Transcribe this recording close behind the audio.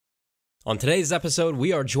On today's episode,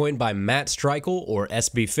 we are joined by Matt Strykul, or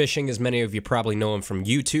SB Fishing, as many of you probably know him from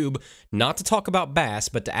YouTube, not to talk about bass,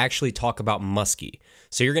 but to actually talk about muskie.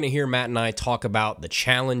 So you're going to hear Matt and I talk about the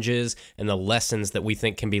challenges and the lessons that we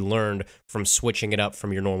think can be learned from switching it up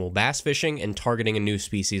from your normal bass fishing and targeting a new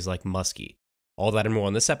species like muskie. All that and more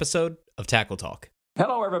on this episode of Tackle Talk.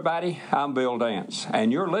 Hello, everybody. I'm Bill Dance,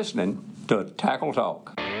 and you're listening to Tackle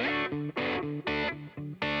Talk.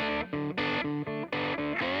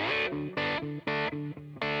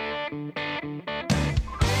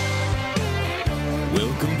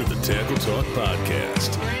 Welcome to the Tackle Talk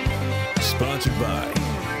Podcast, sponsored by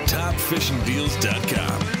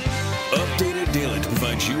TopFishingDeals.com. Updated daily to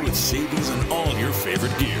provide you with savings on all your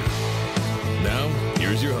favorite gear. Now,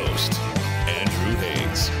 here's your host, Andrew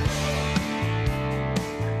Hayes.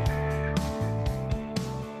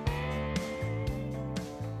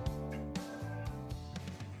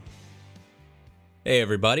 Hey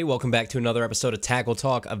everybody, welcome back to another episode of Tackle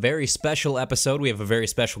Talk, a very special episode. We have a very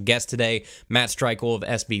special guest today. Matt Strykul of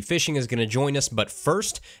SB Fishing is going to join us, but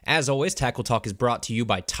first, as always, Tackle Talk is brought to you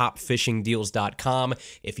by TopFishingDeals.com.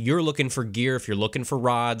 If you're looking for gear, if you're looking for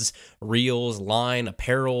rods, reels, line,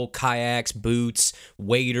 apparel, kayaks, boots,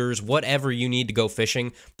 waders, whatever you need to go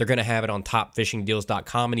fishing, they're going to have it on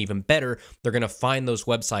TopFishingDeals.com, and even better, they're going to find those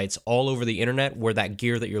websites all over the internet where that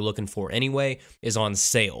gear that you're looking for anyway is on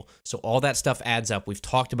sale. So all that stuff adds up. We've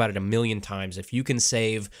talked about it a million times. If you can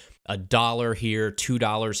save $1 here,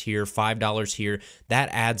 $2 here, $5 here, that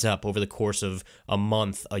adds up over the course of a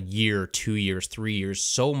month, a year, 2 years, 3 years.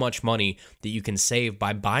 So much money that you can save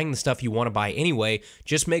by buying the stuff you want to buy anyway.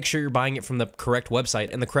 Just make sure you're buying it from the correct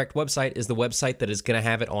website, and the correct website is the website that is going to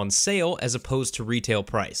have it on sale as opposed to retail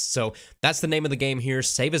price. So that's the name of the game here.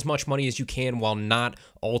 Save as much money as you can while not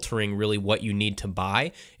altering really what you need to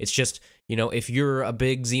buy. It's just, you know, if you're a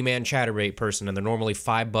big Z-Man chatterbait person and they're normally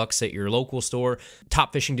 $5 at your local store,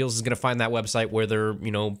 Top Fishing Deals is going to find that website where they're,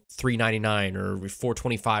 you know, $3.99 or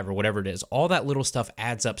 $4.25 or whatever it is. All that little stuff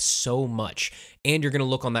adds up so much. And you're going to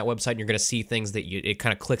look on that website and you're going to see things that it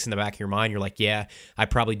kind of clicks in the back of your mind. You're like, yeah, I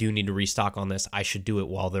probably do need to restock on this. I should do it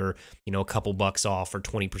while they're, you know, a couple bucks off or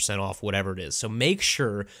 20% off, whatever it is. So make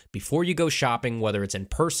sure before you go shopping, whether it's in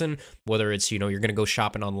person, whether it's, you know, you're going to go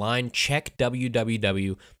shopping online, check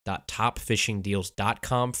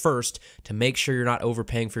www.topfishingdeals.com first to make sure you're not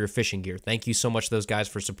overpaying for your fishing gear. Thank you so much to those guys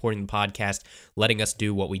for supporting the podcast, letting us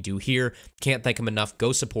do what we do here. Can't thank them enough.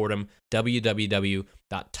 Go support them.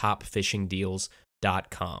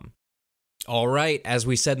 www.topfishingdeals.com. All right, as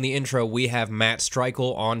we said in the intro, we have Matt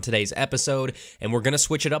Strykul on today's episode, and we're going to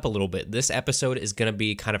switch it up a little bit. This episode is going to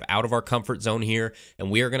be kind of out of our comfort zone here, and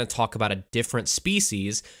we are going to talk about a different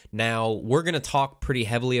species. Now, we're going to talk pretty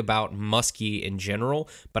heavily about muskie in general,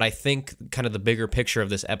 but I think kind of the bigger picture of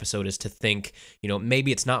this episode is to think, you know,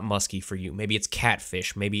 maybe it's not muskie for you. Maybe it's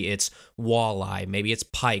catfish. Maybe it's walleye. Maybe it's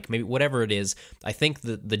pike. Maybe whatever it is. I think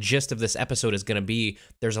the gist of this episode is going to be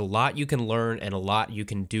there's a lot you can learn and a lot you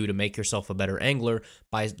can do to make yourself a better angler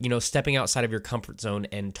by, you know, stepping outside of your comfort zone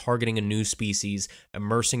and targeting a new species,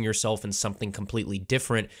 immersing yourself in something completely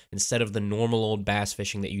different instead of the normal old bass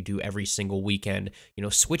fishing that you do every single weekend. You know,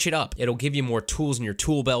 switch it up. It'll give you more tools in your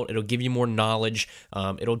tool belt. It'll give you more knowledge.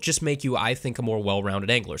 It'll just make you, I think, a more well-rounded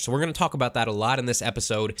angler. So we're going to talk about that a lot in this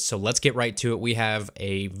episode. So let's get right to it. We have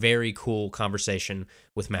a very cool conversation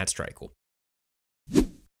with Matt Strykul.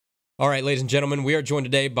 All right, ladies and gentlemen, we are joined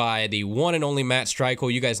today by the one and only Matt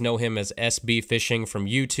Strykul. You guys know him as SB Fishing from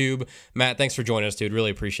YouTube. Matt, thanks for joining us, dude. Really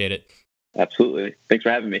appreciate it. Absolutely. Thanks for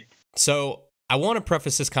having me. So I want to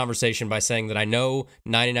preface this conversation by saying that I know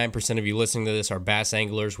 99% of you listening to this are bass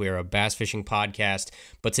anglers. We are a bass fishing podcast.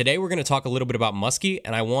 But today we're going to talk a little bit about muskie,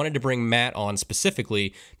 and I wanted to bring Matt on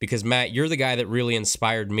specifically because, Matt, you're the guy that really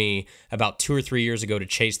inspired me about 2 or 3 years ago to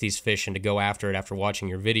chase these fish and to go after it after watching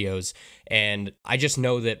your videos. And I just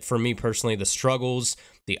know that for me personally, the struggles,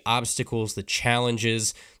 the obstacles, the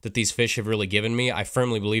challenges that these fish have really given me, I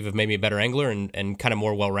firmly believe have made me a better angler and kind of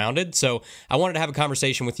more well-rounded. So I wanted to have a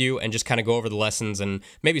conversation with you and just kind of go over the lessons and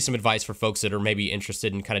maybe some advice for folks that are maybe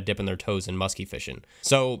interested in kind of dipping their toes in muskie fishing.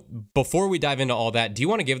 So before we dive into all that, do you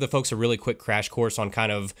want to give the folks a really quick crash course on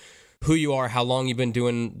kind of who you are, how long you've been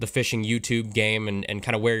doing the fishing YouTube game, and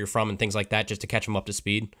kind of where you're from and things like that, just to catch them up to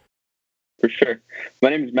speed? For sure. My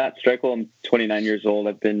name is Matt Strykul. I'm 29 years old.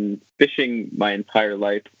 I've been fishing my entire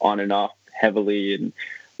life on and off, heavily and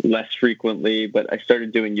less frequently, but I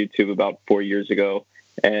started doing YouTube about 4 years ago.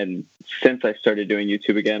 And since I started doing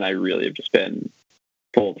YouTube again, I really have just been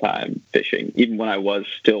full-time fishing. Even when I was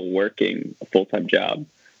still working a full-time job,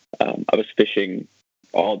 I was fishing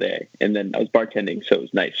all day. And then I was bartending, so it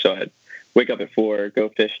was nice. So I'd wake up at 4, go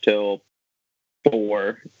fish till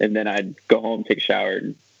 4, and then I'd go home, take a shower,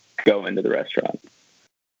 and go into the restaurant.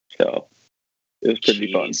 So it was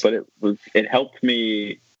pretty fun, but it helped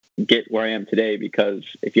me get where I am today, because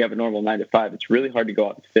if you have a normal 9 to 5, it's really hard to go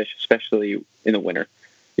out and fish, especially in the winter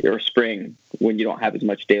or spring when you don't have as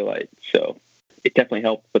much daylight. So it definitely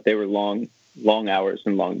helped, but they were long hours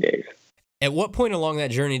and long days. At what point along that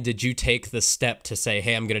journey did you take the step to say,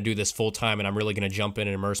 hey, I'm going to do this full time and I'm really going to jump in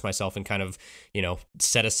and immerse myself and kind of,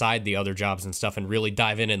 set aside the other jobs and stuff and really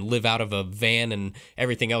dive in and live out of a van and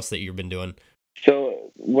everything else that you've been doing?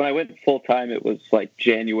 So when I went full time, it was like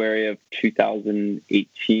January of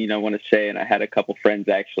 2018, I want to say, and I had a couple friends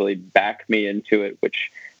actually back me into it,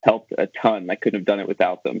 which helped a ton. I couldn't have done it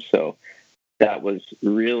without them. So that was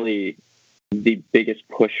really the biggest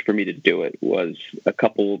push for me to do it. Was a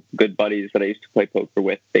couple good buddies that I used to play poker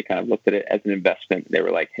with. They kind of looked at it as an investment. They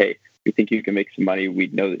were like, hey, we think you can make some money. We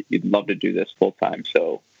know that you'd love to do this full time.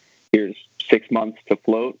 So here's 6 months to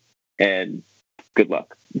float and good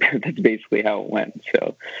luck. That's basically how it went.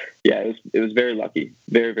 So yeah, it was very lucky,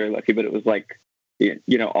 very, very lucky. But it was like,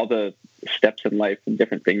 all the steps in life and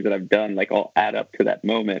different things that I've done, like all add up to that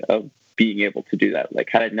moment of being able to do that. Like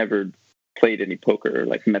had I never played any poker or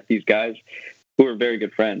like met these guys who are very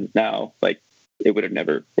good friends now, like it would have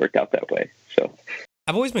never worked out that way. So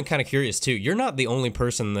I've always been kind of curious too. You're not the only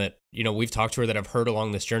person that, we've talked to or that I've heard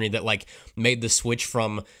along this journey that like made the switch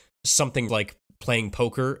from something like playing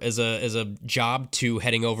poker as a job to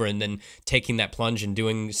heading over and then taking that plunge and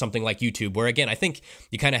doing something like YouTube, where again, I think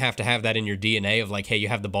you kind of have to have that in your DNA of like, hey, you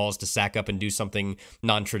have the balls to sack up and do something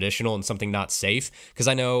non-traditional and something not safe. Because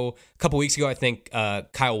I know a couple weeks ago, I think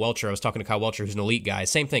Kyle Welcher, I was talking to Kyle Welcher, who's an elite guy,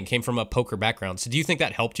 same thing, came from a poker background. So do you think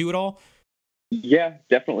that helped you at all? Yeah,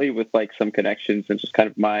 definitely, with like some connections and just kind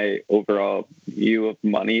of my overall view of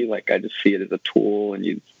money. Like I just see it as a tool, and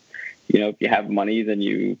if you have money, then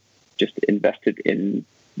you just invested in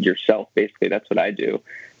yourself. Basically, that's what I do.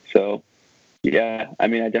 So yeah, I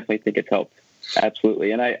mean, I definitely think it's helped.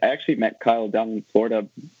 Absolutely. And I actually met Kyle down in Florida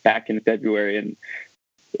back in February, and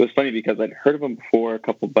it was funny because I'd heard of him before. A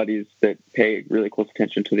couple of buddies that pay really close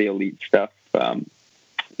attention to the elite stuff.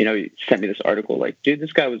 He sent me this article like, dude,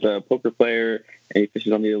 this guy was a poker player and he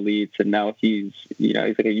fishes on the elites, and now he's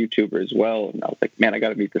like a YouTuber as well. And I was like, man, I got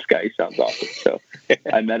to meet this guy. He sounds awesome. So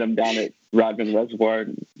I met him down at Rodman Reservoir,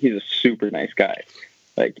 and he's a super nice guy.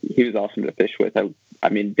 Like he was awesome to fish with. I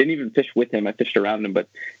mean, didn't even fish with him. I fished around him, but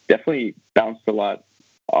definitely bounced a lot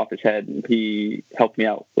off his head, and he helped me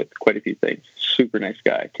out with quite a few things. Super nice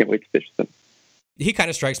guy. Can't wait to fish with him. He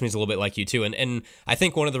kind of strikes me as a little bit like you too, and I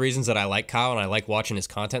think one of the reasons that I like Kyle and I like watching his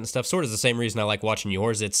content and stuff sort of is the same reason I like watching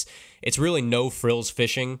yours. It's really no frills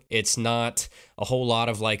fishing. It's not a whole lot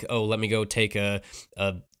of like, oh, let me go take a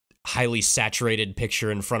highly saturated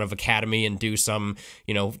picture in front of Academy and do some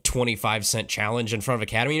 25-cent challenge in front of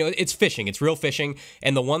Academy. It's fishing. It's real fishing.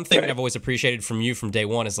 And the one thing that I've always appreciated from you from day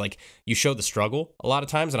one is like you show the struggle a lot of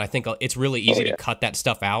times, and I think it's really easy to cut that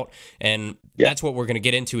stuff out. And that's what we're going to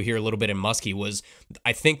get into here a little bit in Musky. Was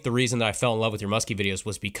I think the reason that I fell in love with your Musky videos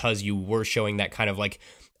was because you were showing that kind of like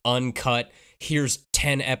uncut, here's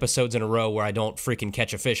 10 episodes in a row where I don't freaking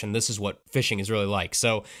catch a fish, and this is what fishing is really like.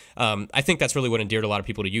 So I think that's really what endeared a lot of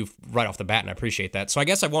people to you right off the bat, and I appreciate that. So I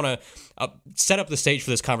guess I want to set up the stage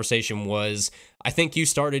for this conversation. Was I think you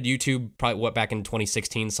started YouTube probably back in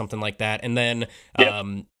 2016, something like that, and then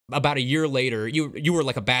about a year later, you were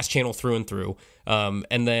like a bass channel through and through.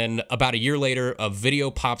 And then about a year later, a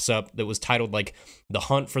video pops up that was titled like The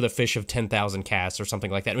Hunt for the Fish of 10,000 Casts or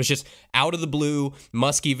something like that. It was just out of the blue,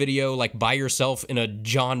 musky video, like by yourself in a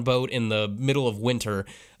John boat in the middle of winter.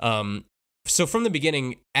 So from the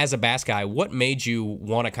beginning, as a bass guy, what made you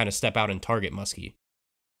want to kind of step out and target musky?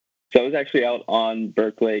 So I was actually out on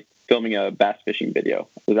Burke Lake filming a bass fishing video.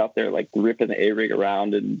 I was out there like ripping the A-rig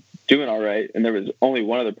around and doing all right. And there was only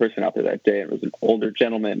one other person out there that day. And it was an older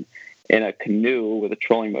gentleman in a canoe with a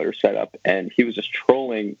trolling motor set up. And he was just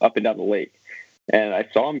trolling up and down the lake. And I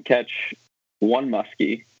saw him catch one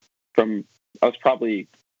muskie from, I was probably,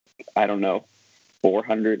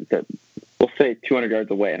 400 to, we'll say 200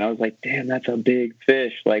 yards away. And I was like, damn, that's a big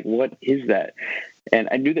fish. Like, what is that? And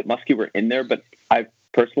I knew that muskie were in there, but I've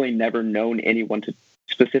personally never known anyone to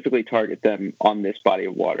specifically target them on this body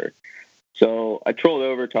of water. So I trolled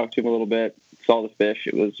over, talked to him a little bit, saw the fish.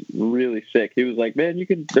 It was really sick. He was like, man,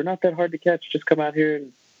 they're not that hard to catch. Just come out here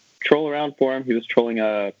and troll around for him. He was trolling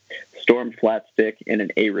a Storm flat stick and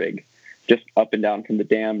an A-rig just up and down from the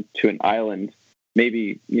dam to an island,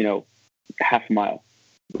 maybe, half a mile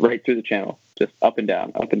right through the channel, just up and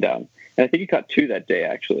down, up and down. And I think he caught 2 that day,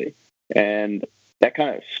 actually. And that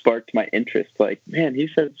kind of sparked my interest. Like, man, he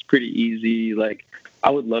said it's pretty easy. Like, I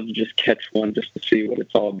would love to just catch one just to see what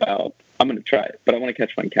it's all about. I'm going to try it, but I want to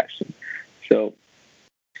catch one and catch them. So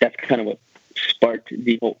that's kind of what sparked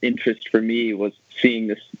the whole interest for me, was seeing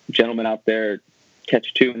this gentleman out there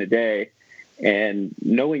catch 2 in a day and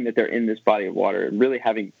knowing that they're in this body of water and really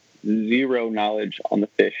having zero knowledge on the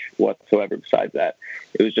fish whatsoever besides that.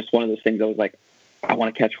 It was just one of those things I was like, I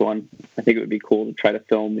want to catch one. I think it would be cool to try to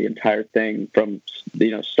film the entire thing from,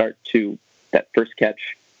 start to that first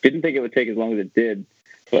catch. Didn't think it would take as long as it did,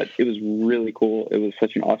 but it was really cool. It was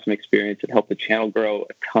such an awesome experience. It helped the channel grow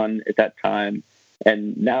a ton at that time.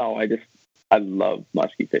 And now I love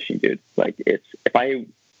musky fishing, dude. Like, if I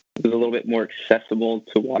was a little bit more accessible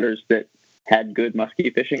to waters that had good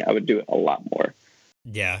musky fishing, I would do it a lot more.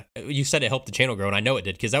 Yeah, you said it helped the channel grow, and I know it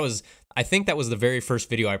did, because I think that was the very first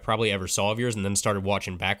video I probably ever saw of yours, and then started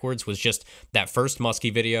watching backwards, was just that first musky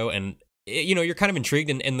video. And you're kind of intrigued,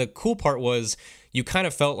 and the cool part was you kind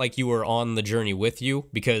of felt like you were on the journey with you,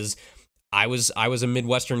 because I was a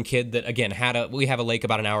Midwestern kid that, again, we have a lake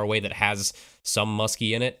about an hour away that has some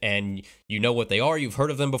muskie in it, and you know what they are. You've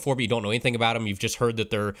heard of them before, but you don't know anything about them. You've just heard that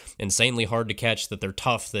they're insanely hard to catch, that they're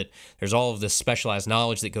tough, that there's all of this specialized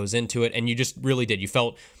knowledge that goes into it, and you just really did. You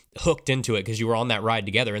felt hooked into it because you were on that ride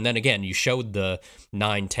together. And then again, you showed the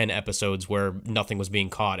 9-10 episodes where nothing was being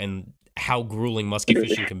caught, and how grueling musky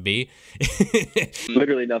fishing can be.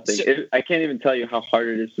 Literally nothing. I can't even tell you how hard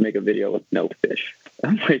it is to make a video with no fish.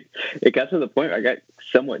 I'm like, it got to the point where I got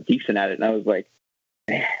somewhat decent at it, and I was like,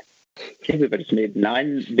 man, I can't believe I just made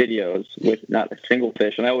 9 videos with not a single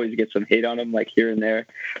fish. And I always get some hate on them, like, here and there,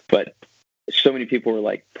 but so many people were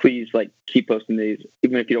like, please, like, keep posting these,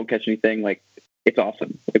 even if you don't catch anything. Like, it's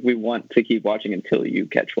awesome. Like, we want to keep watching until you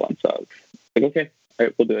catch one. So I was like, okay, all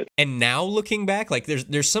right, we'll do it. And now looking back, like,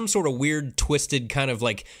 there's some sort of weird, twisted kind of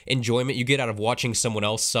like enjoyment you get out of watching someone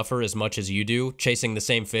else suffer as much as you do, chasing the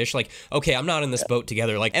same fish. Like, okay, I'm not in this boat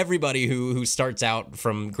together. Like, everybody who starts out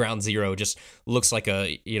from ground zero just looks like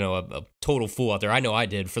a total fool out there. I know I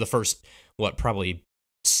did for the first, probably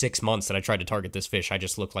 6 months that I tried to target this fish. I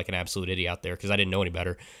just looked like an absolute idiot out there because I didn't know any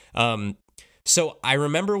better. So I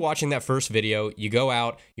remember watching that first video. You go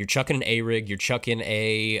out, you're chucking an A-rig, you're chucking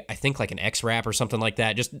I think like an X-Wrap or something like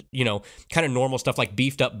that. Just, kind of normal stuff, like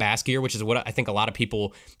beefed up bass gear, which is what I think a lot of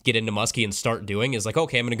people get into musky and start doing, is like,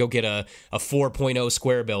 okay, I'm going to go get a 4.0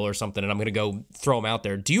 square bill or something, and I'm going to go throw them out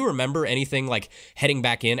there. Do you remember anything like heading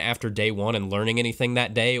back in after day one and learning anything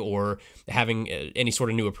that day, or having any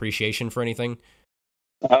sort of new appreciation for anything?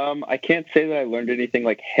 I can't say that I learned anything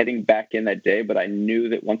like heading back in that day, but I knew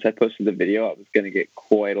that once I posted the video, I was going to get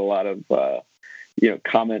quite a lot of,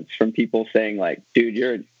 comments from people saying like, dude,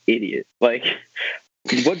 you're an idiot. Like,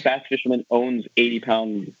 what bass fisherman owns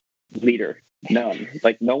 80-pound leader? None.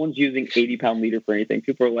 Like, no one's using 80-pound leader for anything.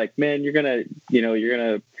 People are like, man, you're going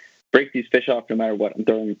to break these fish off no matter what. I'm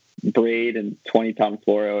throwing braid and 20-pound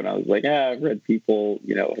fluoro. And I was like, I've read people,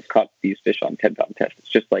 have caught these fish on 10-pound tests. It's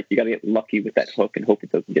just like, you got to get lucky with that hook and hope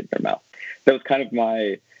it doesn't get in their mouth. That was kind of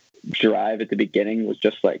my drive at the beginning, was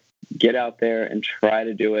just like, get out there and try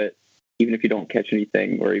to do it. Even if you don't catch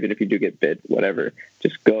anything, or even if you do get bit, whatever,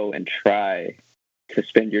 just go and try to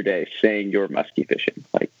spend your day saying you're musky fishing.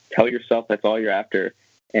 Like, tell yourself that's all you're after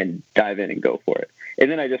and dive in and go for it.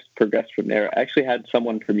 And then I just progressed from there. I actually had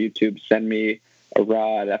someone from YouTube send me a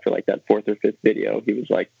rod after like that 4th or 5th video. He was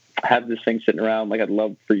like, I have this thing sitting around. Like, I'd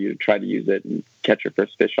love for you to try to use it and catch your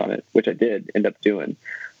first fish on it, which I did end up doing.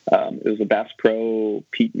 It was a Bass Pro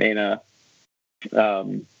Pete Mena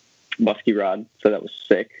musky rod. So that was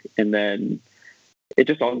sick. And then it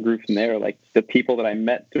just all grew from there. Like, the people that I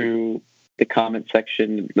met through the comment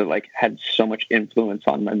section that like had so much influence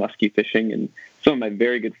on my musky fishing, and some of my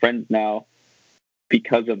very good friends now,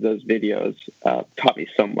 because of those videos, taught me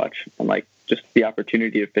so much. And like, just the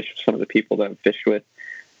opportunity to fish with some of the people that I've fished with,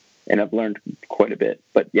 and I've learned quite a bit.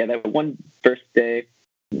 But yeah, that one first day,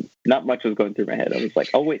 not much was going through my head. I was like,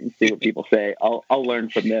 I'll wait and see what people say. I'll learn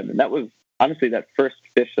from them. And that was honestly, that first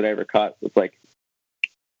fish that I ever caught was like,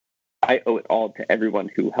 I owe it all to everyone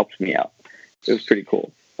who helped me out. It was pretty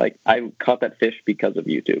cool. Like, I caught that fish because of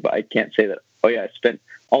YouTube. I can't say that, oh yeah, I spent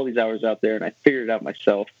all these hours out there and I figured it out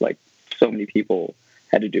myself. Like, so many people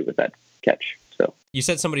had to do with that catch. So you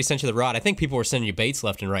said somebody sent you the rod. I think people were sending you baits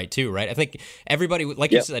left and right too, right? I think everybody,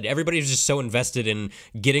 like you said, everybody was just so invested in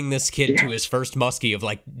getting this kid to his first muskie of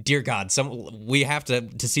like, dear God, we have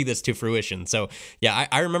to see this to fruition. So yeah,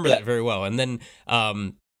 I remember that very well. And then,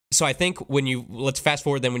 so I think let's fast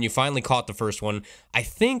forward then, when you finally caught the first one, I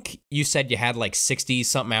think you said you had like 60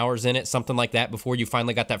 something hours in it, something like that, before you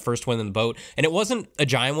finally got that first one in the boat. And it wasn't a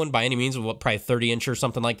giant one by any means, probably 30-inch or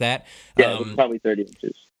something like that. Yeah, it was probably 30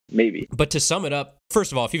 inches, maybe. But to sum it up,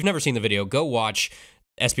 first of all, if you've never seen the video, go watch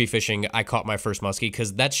SB Fishing, I caught my first muskie,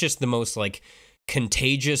 because that's just the most like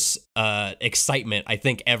contagious excitement I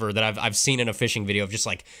think ever that I've seen in a fishing video, of just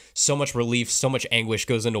like so much relief, so much anguish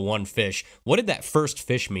goes into one fish. What did that first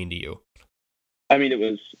fish mean to you? I mean, it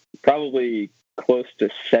was probably close to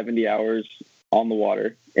 70 hours on the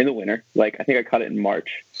water in the winter. Like, I think I caught it in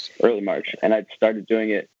March, early March, and I'd started doing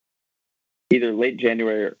it either late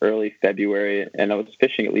January or early February, and I was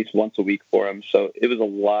fishing at least once a week for him. So it was a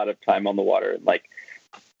lot of time on the water. Like,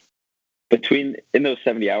 in those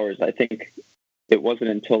 70 hours, I think it wasn't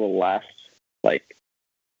until the last, like,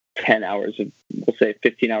 10 hours of, we'll say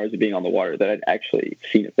 15 hours of being on the water, that I'd actually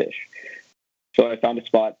seen a fish. So I found a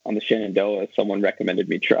spot on the Shenandoah someone recommended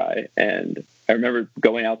me try, and I remember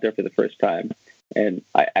going out there for the first time, and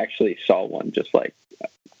I actually saw one just like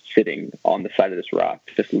sitting on the side of this rock,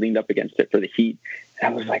 just leaned up against it for the heat.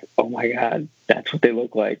 And I was like, oh my God, that's what they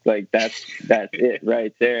look like. Like, that's it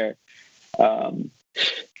right there.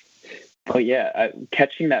 But yeah,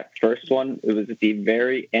 catching that first one, it was at the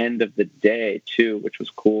very end of the day too, which was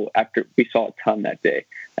cool. After we saw a ton that day,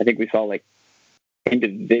 I think we saw, like,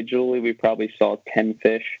 individually, we probably saw 10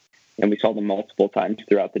 fish, and we saw them multiple times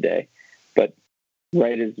throughout the day. But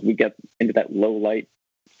right as we get into that low light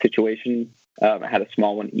situation, I had a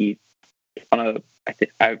small one eat on it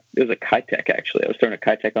was a Kitech, actually. I was throwing a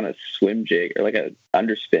Kitech on a swim jig, or like a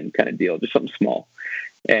underspin kind of deal, just something small.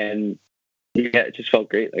 And yeah, it just felt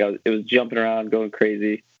great. Like, it was jumping around, going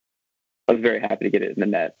crazy. I was very happy to get it in the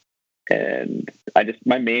net. And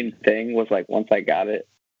my main thing was, like, once I got it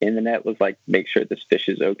in the net, was like, make sure this fish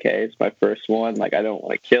is okay. It's my first one. Like, I don't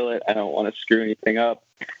want to kill it. I don't want to screw anything up.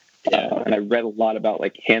 And I read a lot about,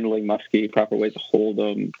 like, handling muskie, proper ways to hold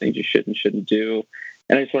them, things you should and shouldn't do.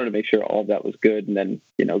 And I just wanted to make sure all of that was good. And then,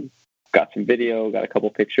 got some video, got a couple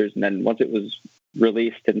pictures. And then once it was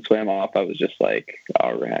released and swam off, I was just like,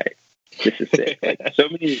 all right, this is sick. Like,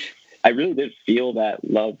 I really did feel that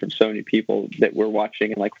love from so many people that were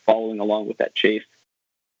watching and, like, following along with that chase,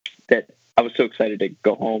 that I was so excited to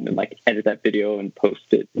go home and, like, edit that video and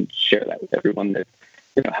post it and share that with everyone that,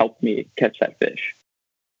 helped me catch that fish.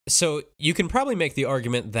 So you can probably make the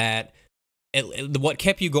argument that what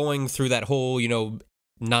kept you going through that whole,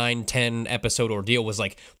 9-10 episode ordeal was,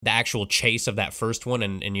 like, the actual chase of that first one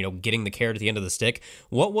and getting the carrot at the end of the stick.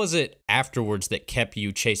 What was it afterwards that kept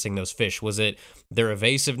you chasing those fish? Was it their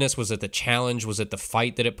evasiveness? Was it the challenge? Was it the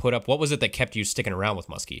fight that it put up? What was it that kept you sticking around with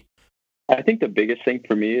muskie? I think the biggest thing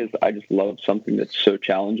for me is I just love something that's so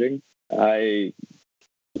challenging. I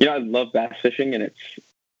love bass fishing, and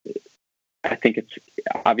I think it's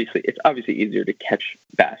obviously easier to catch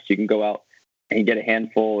bass. You can go out and get a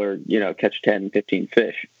handful, or, catch 10, 15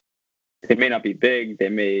 fish. They may not be big. They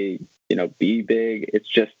may, be big. It's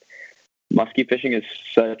just, musky fishing is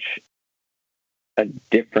such a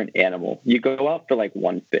different animal. You go out for, like,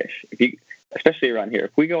 one fish. Especially around here,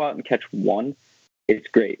 if we go out and catch one, it's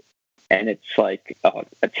great. And it's like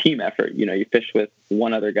a team effort. You fish with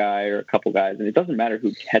one other guy or a couple guys, and it doesn't matter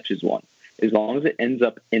who catches one. As long as it ends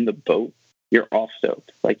up in the boat, you're all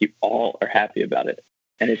stoked. Like, you all are happy about it.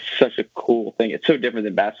 And it's such a cool thing. It's so different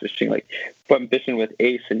than bass fishing. Like, if I'm fishing with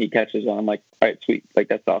Ace and he catches one, I'm like, all right, sweet. Like,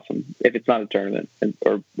 that's awesome. If it's not a tournament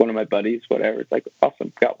or one of my buddies, whatever, it's like,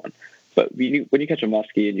 awesome, got one. But when you catch a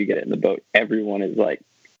muskie and you get it in the boat, everyone is, like,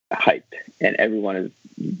 hyped and everyone is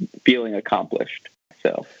feeling accomplished.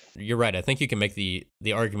 So you're right. I think you can make the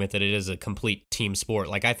argument that it is a complete team sport.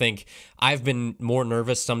 Like, I think I've been more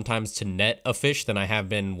nervous sometimes to net a fish than I have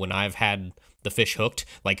been when I've had the fish hooked.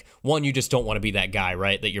 Like, one, you just don't want to be that guy,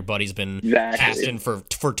 right? That your buddy's been casting for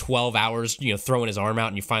 12 hours, throwing his arm out,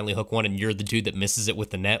 and you finally hook one and you're the dude that misses it with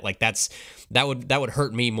the net. Like, that would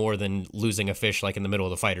hurt me more than losing a fish, like, in the middle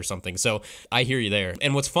of the fight or something. So I hear you there.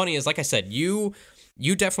 And what's funny is, like I said, you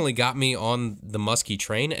definitely got me on the muskie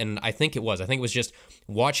train, and I think it was just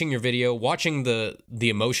watching your video, watching the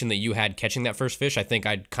emotion that you had catching that first fish. I think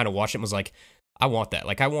I kind of watched it and was like, I want that.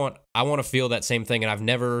 Like, I want to feel that same thing, and I've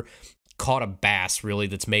never caught a bass really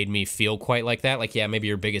that's made me feel quite like that. Like, yeah, maybe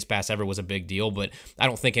your biggest bass ever was a big deal, but I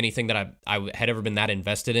don't think anything that I had ever been that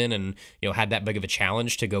invested in and had that big of a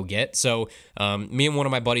challenge to go get. So me and one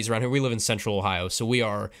of my buddies around here, we live in Central Ohio, so we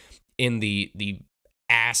are in the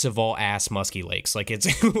ass of all ass musky lakes. Like, it's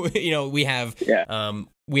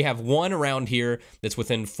we have one around here that's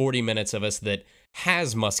within 40 minutes of us that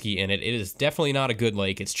has musky in it. It is definitely not a good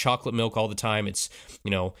lake. It's chocolate milk all the time. It's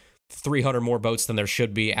 300 more boats than there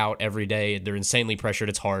should be out every day. They're insanely pressured.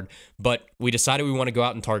 It's hard. But we decided we want to go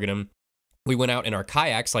out and target them. We went out in our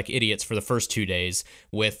kayaks like idiots for the first 2 days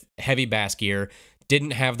with heavy bass gear.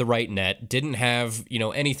 didn't have the right net, didn't have,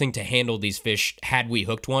 anything to handle these fish had we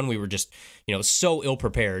hooked one. We were just, so ill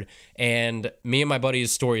prepared. And me and my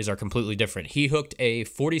buddy's stories are completely different. He hooked a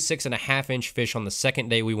 46.5-inch fish on the second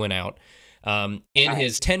day we went out. In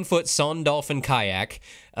his 10-foot Sun Dolphin kayak,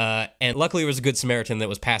 and luckily there was a good Samaritan that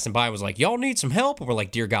was passing by and was like, y'all need some help? And we're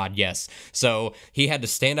like, dear God, yes. So he had to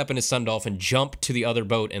stand up in his Sun Dolphin, jump to the other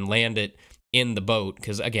boat, and land it in the boat,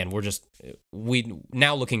 because again,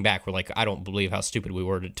 now looking back, we're like, I don't believe how stupid we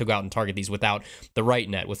were to go out and target these without the right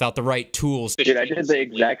net, without the right tools. Dude, I did the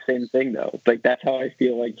exact same thing though. Like, that's how I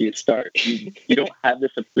feel like you start. You don't have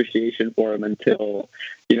this appreciation for them until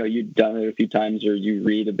you've done it a few times, or you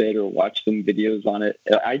read a bit or watch some videos on it.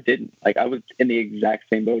 I didn't. Like, I was in the exact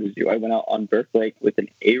same boat as you. I went out on Burke Lake with an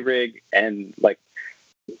A-rig and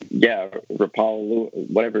Rapala,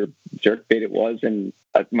 whatever jerkbait it was, and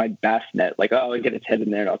my bass net. Like, I'll get its head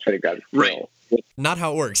in there and I'll try to grab it. Right. Not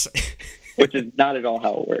how it works. Which is not at all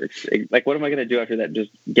how it works. Like, what am I going to do after that?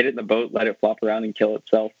 Just get it in the boat, let it flop around and kill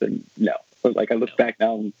itself? And no. Like, I look back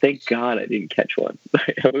now and thank God I didn't catch one.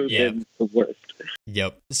 It would have been the worst.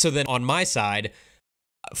 Yep. So then on my side,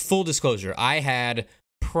 full disclosure, I had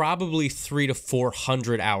probably 300 to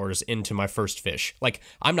 400 hours into my first fish. Like,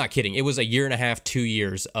 I'm not kidding. It was a year and a half, 2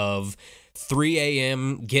 years of 3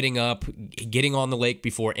 a.m. getting up, getting on the lake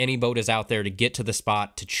before any boat is out there to get to the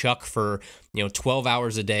spot, to chuck for 12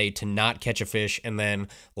 hours a day to not catch a fish. And then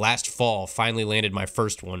last fall, finally landed my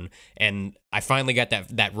first one. And I finally got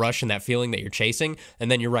that rush and that feeling that you're chasing. And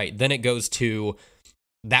then you're right. Then it goes to,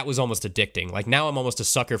 that was almost addicting. Like, now I'm almost a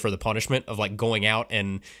sucker for the punishment of like going out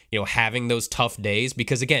and, having those tough days,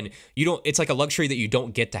 because again, it's like a luxury that you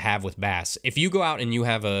don't get to have with bass. If you go out and you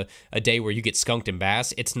have a day where you get skunked in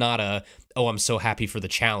bass, it's not oh, I'm so happy for the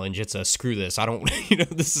challenge. It's a screw this. I don't,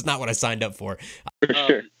 this is not what I signed up for. For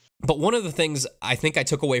sure. But one of the things I think I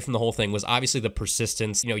took away from the whole thing was obviously the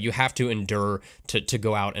persistence. You have to endure to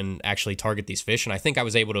go out and actually target these fish. And I think I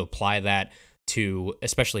was able to apply that to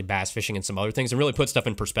especially bass fishing and some other things, and really put stuff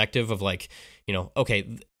in perspective of like,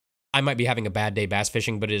 okay, I might be having a bad day bass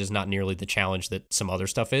fishing, but it is not nearly the challenge that some other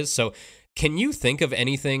stuff is. So can you think of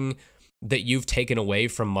anything that you've taken away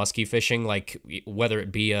from musky fishing, like whether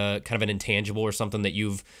it be a kind of an intangible or something that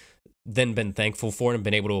you've then been thankful for and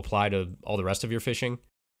been able to apply to all the rest of your fishing?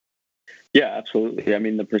 Yeah, absolutely. I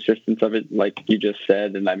mean, the persistence of it, like you just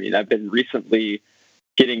said, and I mean, I've been recently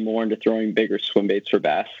getting more into throwing bigger swim baits for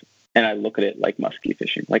bass. And I look at it like musky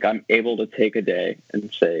fishing. Like, I'm able to take a day and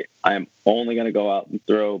say, I'm only going to go out and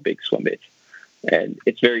throw big swim baits. And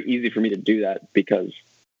it's very easy for me to do that because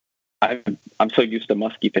I'm so used to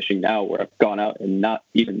musky fishing now, where I've gone out and not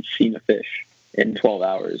even seen a fish in 12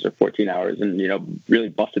 hours or 14 hours and, really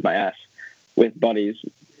busted my ass with buddies.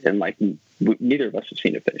 And like, neither of us have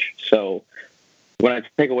seen a fish. So when I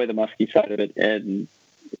take away the musky side of it and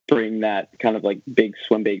bring that kind of like big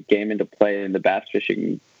swim bait game into play in the bass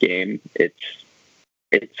fishing game, it's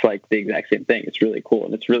like the exact same thing. It's really cool,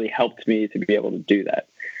 and it's really helped me to be able to do that,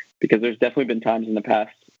 because there's definitely been times in the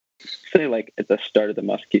past, say like at the start of the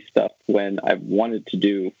musky stuff, when I've wanted to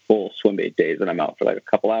do full swim bait days and I'm out for like a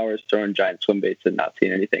couple hours throwing giant swim baits and not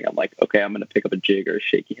seeing anything. I'm like, okay, I'm going to pick up a jig or a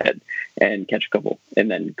shaky head and catch a couple and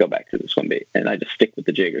then go back to the swim bait. And I just stick with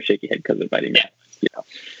the jig or shaky head because they're biting me.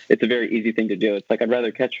 It's a very easy thing to do. It's like, I'd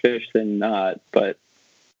rather catch fish than not, but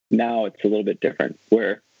now it's a little bit different,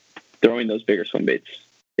 where throwing those bigger swim baits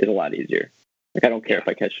is a lot easier. Like, I don't care if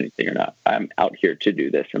I catch anything or not. I'm out here to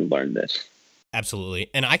do this and learn this. Absolutely.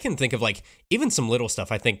 And I can think of like even some little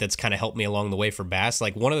stuff I think that's kind of helped me along the way for bass.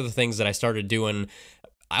 Like, one of the things that I started doing,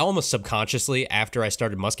 I almost subconsciously after I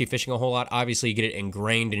started musky fishing a whole lot, obviously you get it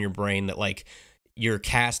ingrained in your brain that like your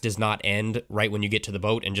cast does not end right when you get to the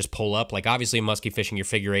boat and just pull up. Like, obviously in musky fishing, you're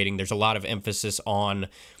figure eighting. There's a lot of emphasis on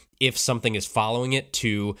if something is following it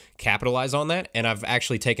to capitalize on that. And I've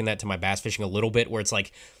actually taken that to my bass fishing a little bit, where it's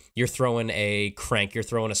like, you're throwing a crank, you're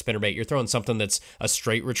throwing a spinnerbait, you're throwing something that's a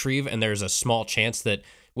straight retrieve, and there's a small chance that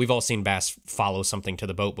we've all seen bass follow something to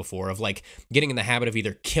the boat before, of like getting in the habit of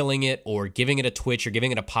either killing it or giving it a twitch or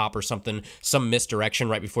giving it a pop or something, some misdirection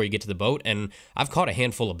right before you get to the boat. And I've caught a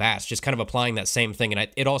handful of bass just kind of applying that same thing. And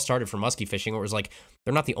it all started from musky fishing, where it was like,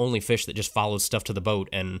 they're not the only fish that just follows stuff to the boat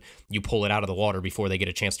and you pull it out of the water before they get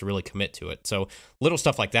a chance to really commit to it. So little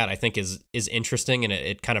stuff like that I think is interesting, and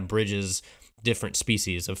it kind of bridges different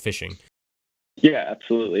species of fishing. Yeah,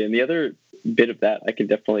 absolutely. And the other bit of that I can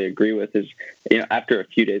definitely agree with is, after a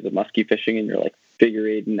few days of musky fishing and you're like figure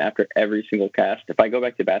eighting after every single cast, if I go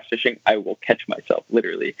back to bass fishing, I will catch myself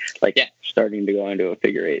literally starting to go into a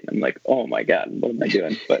figure eight. And I'm like, oh my God, what am I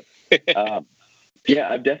doing? But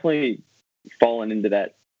I've definitely fallen into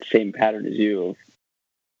that same pattern as you of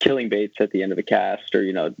killing baits at the end of a cast,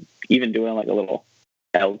 or, even doing like a little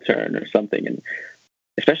L turn or something. And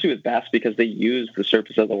especially with bass, because they use the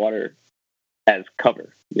surface of the water as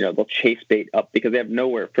cover. They'll chase bait up because they have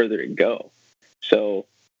nowhere further to go. So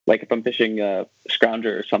like if I'm fishing a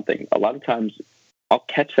scrounger or something, a lot of times I'll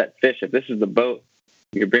catch that fish. If this is the boat,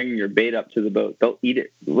 you're bringing your bait up to the boat, they'll eat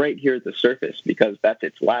it right here at the surface because that's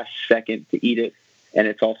its last second to eat it. And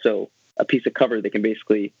it's also a piece of cover they can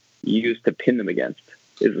basically use to pin them against,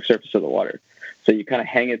 is the surface of the water. So you kind of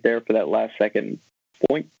hang it there for that last second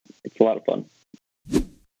point. It's a lot of fun.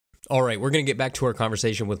 All right, we're going to get back to our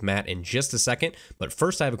conversation with Matt in just a second, but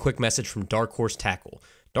first I have a quick message from Dark Horse Tackle.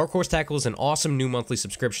 Dark Horse Tackle is an awesome new monthly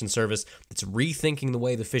subscription service that's rethinking the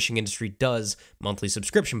way the fishing industry does monthly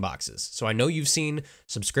subscription boxes. So I know you've seen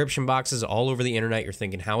subscription boxes all over the internet. You're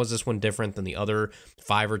thinking, how is this one different than the other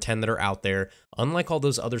 5 or 10 that are out there? Unlike all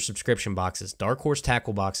those other subscription boxes, Dark Horse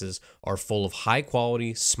Tackle boxes are full of high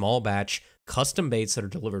quality, small batch, custom baits that are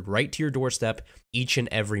delivered right to your doorstep each and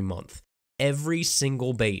every month. Every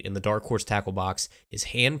single bait in the Dark Horse Tackle box is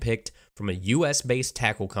handpicked from a US-based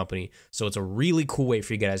tackle company, so it's a really cool way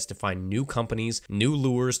for you guys to find new companies, new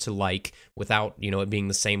lures to like, without, it being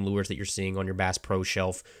the same lures that you're seeing on your Bass Pro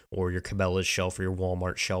shelf or your Cabela's shelf or your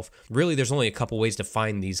Walmart shelf. Really, there's only a couple ways to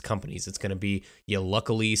find these companies. It's going to be you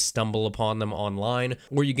luckily stumble upon them online,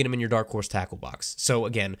 or you get them in your Dark Horse Tackle box. So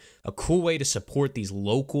again, a cool way to support these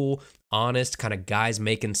local, honest kind of guys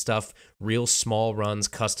making stuff, real small runs,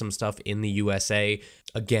 custom stuff in the USA.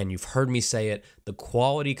 Again, you've heard me say it, the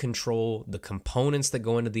quality control, the components that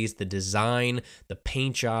go into these, the design, the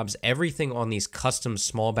paint jobs, everything on these custom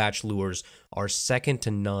small batch lures are second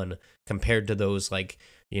to none compared to those like,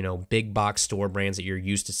 big box store brands that you're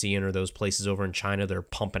used to seeing, or those places over in China that are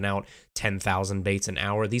pumping out 10,000 baits an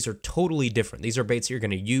hour. These are totally different. These are baits that you're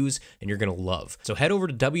going to use and you're going to love. So head over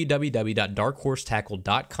to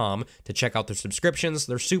www.darkhorsetackle.com to check out their subscriptions.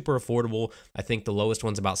 They're super affordable. I think the lowest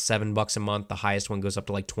one's about $7 a month. The highest one goes up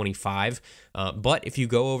to like 25. But if you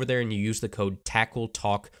go over there and you use the code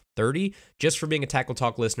TackleTalk30, just for being a Tackle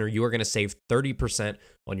Talk listener, you are going to save 30%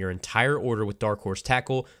 on your entire order with Dark Horse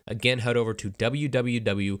Tackle. Again, head over to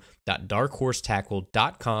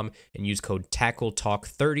www.darkhorsetackle.com and use code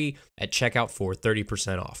TackleTalk30 at checkout for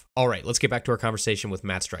 30% off. All right, let's get back to our conversation with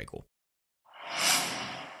Matt Strykul.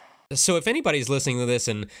 So if anybody's listening to this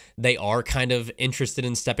and they are kind of interested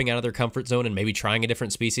in stepping out of their comfort zone and maybe trying a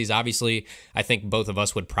different species, obviously, I think both of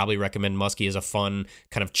us would probably recommend Musky as a fun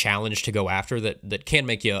kind of challenge to go after that can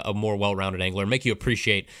make you a more well-rounded angler and make you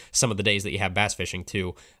appreciate some of the days that you have bass fishing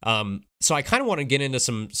too. So I kind of want to get into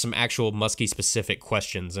some actual Musky-specific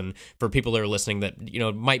questions, and for people that are listening that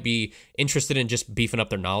might be interested in just beefing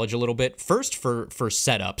up their knowledge a little bit. First, for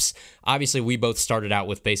setups, obviously we both started out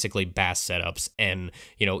with basically bass setups, and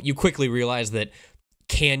you quickly realize that.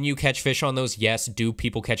 Can you catch fish on those? Yes. Do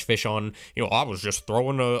people catch fish on, I was just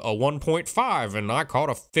throwing a 1.5 and I caught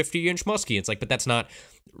a 50-inch muskie. It's like, but that's not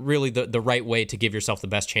really the right way to give yourself the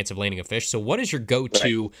best chance of landing a fish. So what is your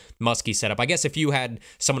go-to muskie setup? I guess if you had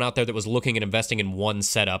someone out there that was looking at investing in one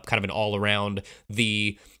setup, kind of an all-around,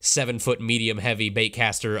 the 7-foot medium-heavy bait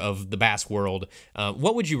caster of the bass world,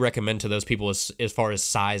 what would you recommend to those people as far as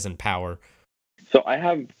size and power? So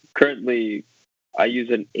I use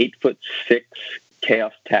an 8'6"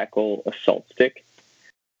 Chaos Tackle assault stick.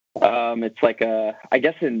 It's like I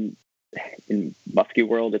guess in musky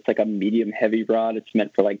world, it's like a medium heavy rod. It's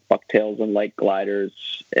meant for like bucktails and light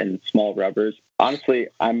gliders and small rubbers. Honestly,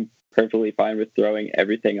 I'm perfectly fine with throwing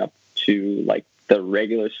everything up to like the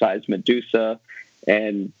regular size Medusa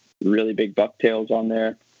and really big bucktails on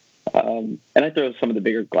there. And I throw some of the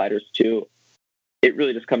bigger gliders too. It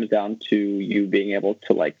really just comes down to you being able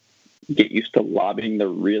to like get used to lobbing the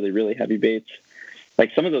really, really heavy baits.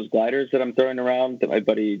 Like some of those gliders that I'm throwing around that my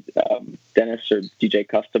buddy Dennis or DJ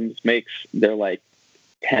Customs makes, they're like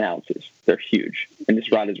 10 ounces. They're huge. And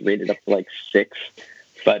this rod is rated up to like 6.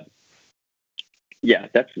 But yeah,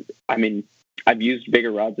 I've used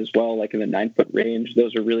bigger rods as well, like in the 9-foot range.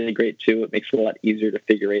 Those are really great too. It makes it a lot easier to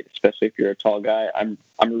figure eight, especially if you're a tall guy. I'm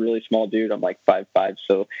a really small dude. I'm like 5'5",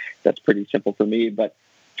 so that's pretty simple for me. But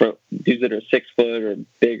for dudes that are 6 foot or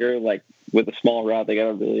bigger, like with a small rod, they got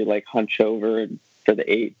to really like hunch over for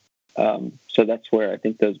the 8. So that's where I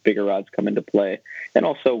think those bigger rods come into play. And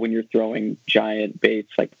also when you're throwing giant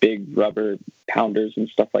baits, like big rubber pounders and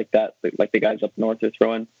stuff like that, like the guys up north are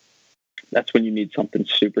throwing, that's when you need something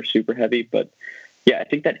super, super heavy. But yeah, I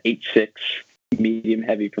think that 8'6" medium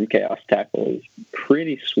heavy from Chaos Tackle is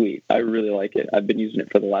pretty sweet. I really like it. I've been using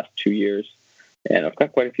it for the last 2 years, and I've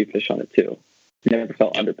got quite a few fish on it too. Never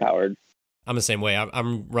felt underpowered. I'm the same way.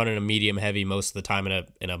 I'm running a medium heavy most of the time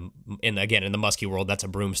again in the musky world. That's a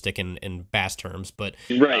broomstick in bass terms, but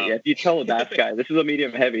right. Yeah, if you tell a bass guy this is a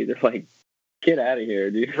medium heavy, they're like, "Get out of here,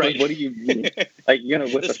 dude!" Right. Like, what do you mean? Like, you're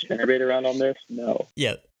gonna whip a spinnerbait around on this? No.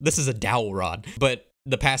 yeah, this is a dowel rod. But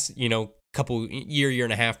the past couple year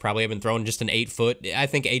and a half probably I've been throwing just an 8-foot. I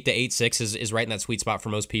think 8 to 8.6 is right in that sweet spot for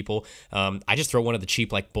most people. I just throw one of the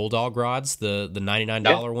cheap like bulldog rods, the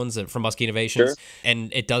 $99 ones from Musky Innovations, Sure.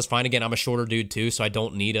 and it does fine. Again, I'm a shorter dude too, so I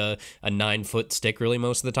don't need a 9-foot stick really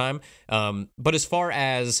most of the time. But as far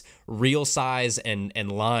as reel size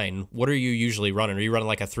and line, what are you usually running? Are you running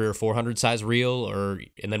like a 300 or 400 size reel,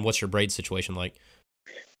 and then what's your braid situation like?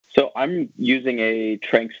 So I'm using a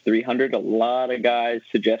Tranx 300. A lot of guys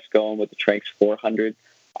suggest going with the Tranx 400.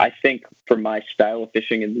 I think for my style of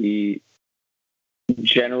fishing and the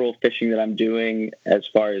general fishing that I'm doing as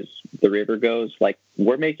far as the river goes, like,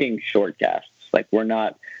 we're making short casts. Like, we're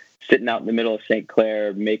not sitting out in the middle of St.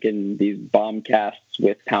 Clair making these bomb casts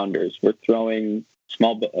with pounders. We're throwing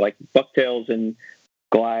small, like, bucktails and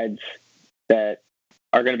glides that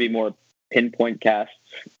are going to be more pinpoint casts.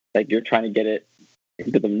 Like, you're trying to get it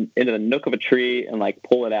into the nook of a tree and like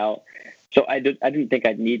pull it out. So I didn't think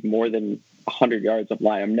I'd need more than 100 yards of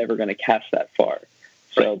line. I'm never going to cast that far.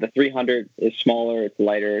 So the 300 is smaller, it's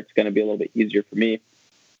lighter, it's going to be a little bit easier for me.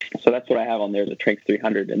 So that's what I have on there, the Tranx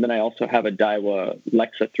 300. And then I also have a Daiwa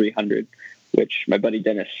Lexa 300, which my buddy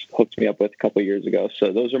Dennis hooked me up with a couple years ago.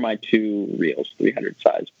 So those are my two reels, 300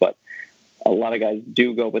 size. But a lot of guys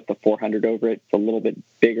do go with the 400 over it. It's a little bit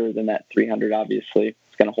bigger than that 300, obviously.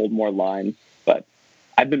 It's going to hold more line, but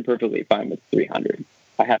I've been perfectly fine with 300.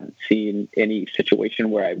 I haven't seen any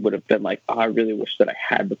situation where I would have been like, I really wish that I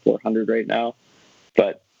had the 400 right now.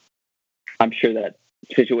 But I'm sure that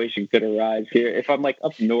situation could arise here. If I'm like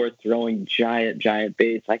up north throwing giant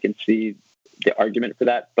baits, I can see the argument for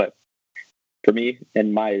that. But for me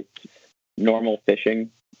and my normal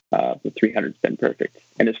fishing, the 300's been perfect.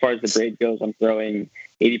 And as far as the braid goes, I'm throwing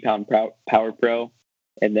 80-pound Power Pro,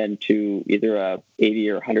 and then to either a 80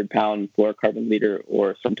 or 100-pound fluorocarbon leader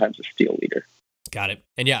or sometimes a steel leader. Got it.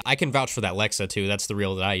 And yeah, I can vouch for that Lexa too. That's the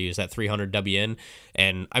reel that I use, that 300 WN.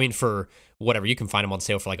 And I mean, for whatever, you can find them on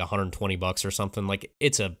sale for like $120 or something. Like,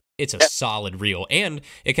 it's a solid reel, and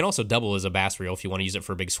it can also double as a bass reel if you want to use it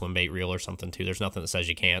for a big swim bait reel or something too. There's nothing that says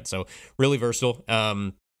you can't. So really versatile.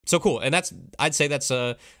 So cool. And I'd say that's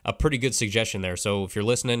a pretty good suggestion there. So if you're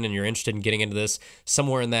listening and you're interested in getting into this,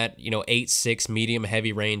 somewhere in that, 8.6 medium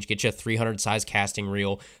heavy range, get you a 300 size casting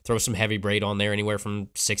reel, throw some heavy braid on there, anywhere from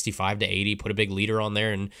 65 to 80, put a big leader on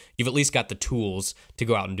there, and you've at least got the tools to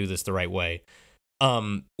go out and do this the right way.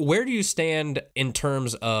 Where do you stand in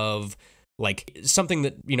terms of like something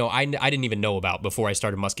that, I didn't even know about before I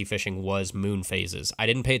started musky fishing was moon phases. I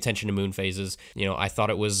didn't pay attention to moon phases. I thought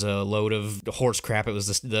it was a load of horse crap. It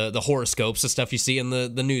was the horoscopes, the stuff you see in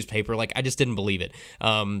the newspaper. Like, I just didn't believe it.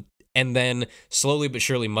 And then slowly but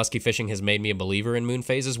surely musky fishing has made me a believer in moon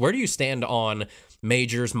phases. Where do you stand on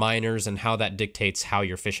majors, minors, and how that dictates how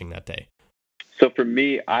you're fishing that day? So for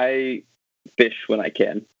me, I fish when I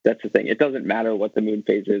can. That's the thing. It doesn't matter what the moon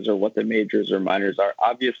phase is or what the majors or minors are.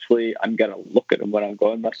 Obviously, I'm going to look at them when I'm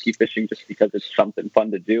going musky fishing just because it's something fun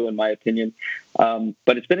to do, in my opinion.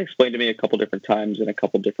 But it's been explained to me a couple different times in a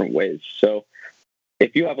couple different ways. So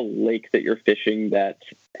if you have a lake that you're fishing that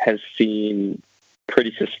has seen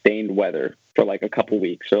pretty sustained weather for like a couple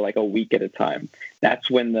weeks or like a week at a time, that's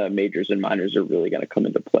when the majors and minors are really going to come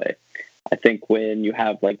into play. I think when you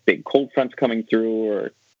have like big cold fronts coming through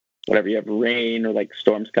or whatever, you have rain or like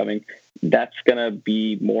storms coming, that's going to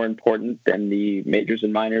be more important than the majors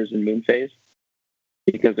and minors and moon phase,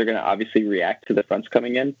 because they're going to obviously react to the fronts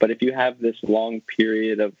coming in. But if you have this long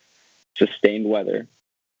period of sustained weather,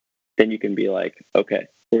 then you can be like, okay,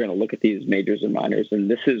 we're going to look at these majors and minors, and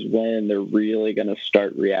this is when they're really going to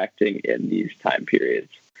start reacting in these time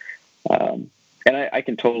periods. And I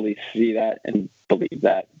can totally see that and believe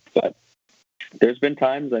that. But there's been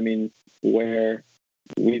times, where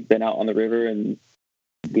we've been out on the river and,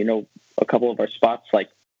 a couple of our spots, like,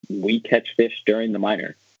 we catch fish during the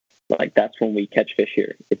minor. Like, that's when we catch fish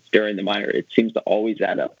here. It's during the minor. It seems to always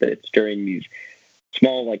add up that it's during these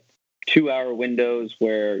small, like, 2-hour windows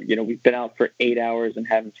where, we've been out for 8 hours and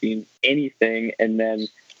haven't seen anything. And then,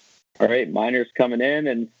 all right, minor's coming in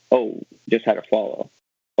and, oh, just had a follow.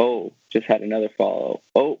 Oh, just had another follow.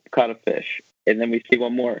 Oh, caught a fish. And then we see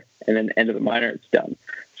one more. And then end of the minor, it's done.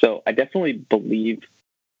 So I definitely believe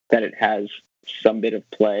that it has some bit of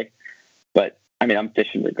play. But, I'm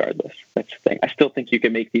fishing regardless. That's the thing. I still think you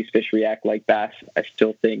can make these fish react like bass. I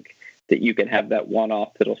still think that you can have that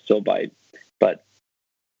one-off that'll still bite. But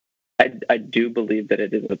I do believe that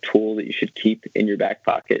it is a tool that you should keep in your back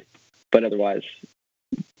pocket, but otherwise,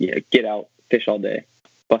 yeah, get out, fish all day,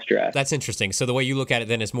 bust your ass. That's interesting. So the way you look at it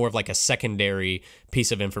then is more of like a secondary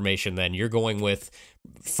piece of information then. You're going with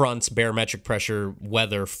fronts, barometric pressure,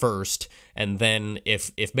 weather first, and then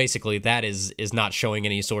if basically that is not showing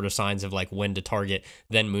any sort of signs of like when to target,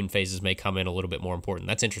 then moon phases may come in a little bit more important.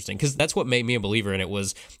 That's interesting because that's what made me a believer in it.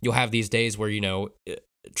 Was you'll have these days where, you know,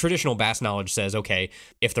 traditional bass knowledge says, okay,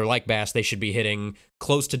 if they're like bass, they should be hitting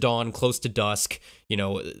close to dawn, close to dusk. You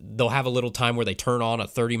know, they'll have a little time where they turn on a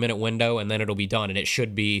 30-minute window and then it'll be done. And it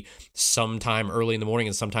should be sometime early in the morning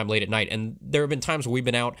and sometime late at night. And there have been times where we've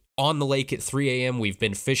been out on the lake at 3 a.m. We've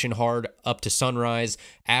been fishing hard up to sunrise,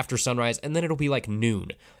 after sunrise, and then it'll be like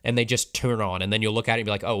noon and they just turn on. And then you'll look at it and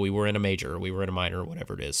be like, oh, we were in a major or we were in a minor or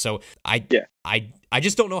whatever it is. So I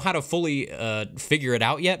just don't know how to fully figure it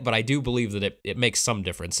out yet, but I do believe that it makes some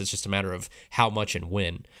difference. It's just a matter of how much and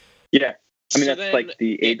when. Yeah. I mean, So that's then- like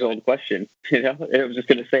the age-old question, you know? I was just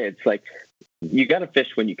going to say, it's like, you got to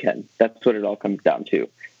fish when you can. That's what it all comes down to.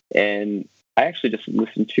 And I actually just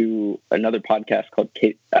listened to another podcast called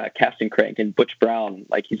Cast and Crank, and Butch Brown,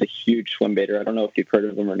 like, he's a huge swim baiter. I don't know if you've heard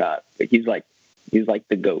of him or not, but he's like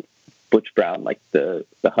the GOAT, Butch Brown, like the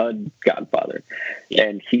HUD godfather. Yeah.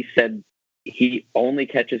 And he said he only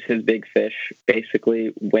catches his big fish basically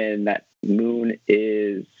when that moon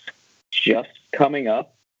is just coming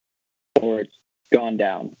up or it's gone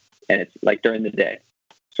down, and it's like during the day.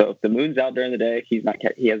 So if the moon's out during the day, he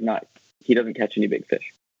doesn't catch any big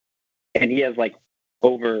fish. And he has like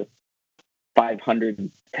over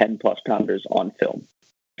 510 plus pounders on film.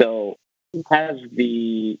 So he has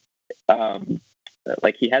the the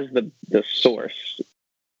source.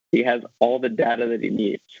 He has all the data that he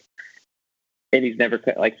needs. And he's never,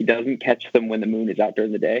 like, he doesn't catch them when the moon is out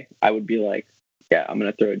during the day. I would be like, yeah, I'm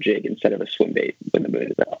going to throw a jig instead of a swim bait when the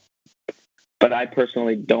moon is out. But I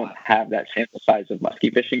personally don't have that sample size of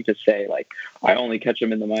musky fishing to say, like, I only catch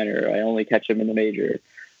them in the minor, or I only catch them in the major.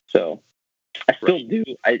 So I still do.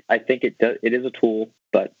 I think it is a tool,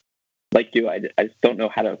 but like you, I just don't know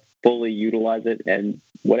how to fully utilize it. And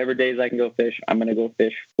whatever days I can go fish, I'm going to go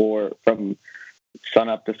fish from sun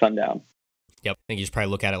up to sundown. Yep. I think you just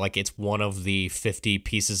probably look at it like it's one of the 50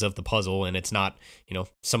 pieces of the puzzle, and it's not, you know,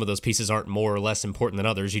 some of those pieces aren't more or less important than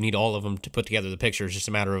others. You need all of them to put together the picture. It's just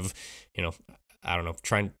a matter of, you know, I don't know,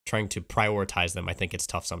 trying to prioritize them. I think it's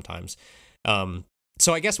tough sometimes.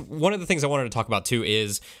 So I guess one of the things I wanted to talk about too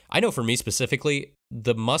is, I know for me specifically,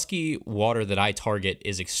 the musky water that I target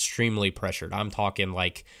is extremely pressured. I'm talking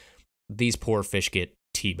like these poor fish get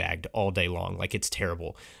teabagged all day long. Like, it's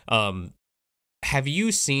terrible. Have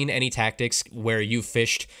you seen any tactics where you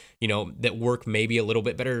fished, you know, that work maybe a little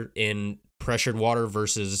bit better in pressured water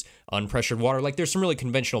versus unpressured water? Like, there's some really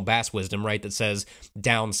conventional bass wisdom, right, that says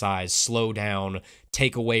downsize, slow down,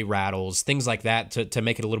 take away rattles, things like that to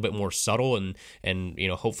make it a little bit more subtle and you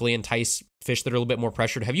know, hopefully entice fish that are a little bit more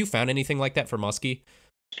pressured. Have you found anything like that for musky?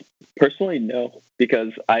 Personally, no,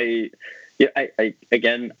 because I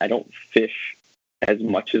don't fish as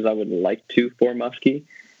much as I would like to for musky,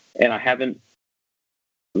 and I haven't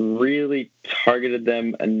really targeted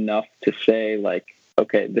them enough to say, like,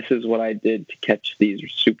 okay, this is what I did to catch these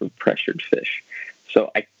super pressured fish. So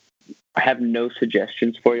I have no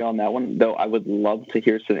suggestions for you on that one, though I would love to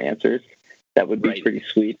hear some answers. That would be pretty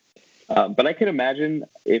sweet. But I could imagine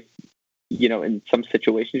if, you know, in some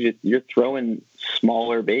situations you're throwing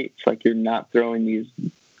smaller baits, like you're not throwing these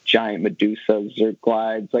giant Medusas or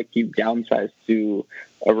glides, like you downsize to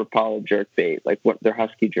a Rapala jerk bait, like what their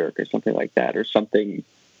Husky jerk or something like that, or something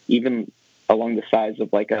even along the size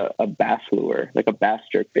of like a bass lure, like a bass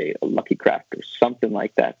jerk bait, a Lucky Craft or something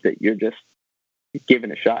like that you're just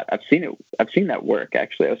giving a shot. I've seen that work,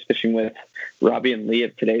 actually. I was fishing with Robbie and Lee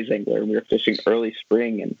of Today's Angler, and we were fishing early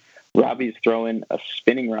spring, and Robbie's throwing a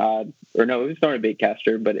spinning rod, or no, he was throwing a bait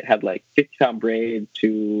caster, but it had like 50-pound braid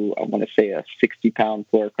to, I want to say, a 60-pound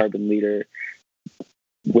fluorocarbon leader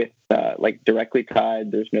with like directly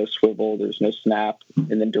tied. There's no swivel, there's no snap,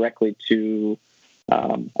 and then directly to,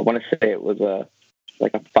 I want to say it was a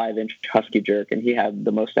 5-inch Husky jerk, and he had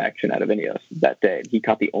the most action out of any of us that day. He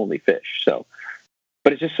caught the only fish. So,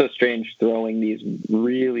 but it's just so strange throwing these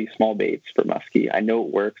really small baits for musky. I know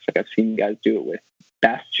it works. Like, I've seen guys do it with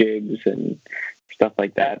bass jigs and stuff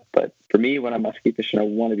like that. But for me, when I'm musky fishing, I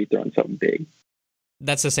want to be throwing something big.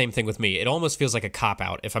 That's the same thing with me. It almost feels like a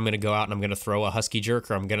cop-out if I'm going to go out and I'm going to throw a Husky jerk,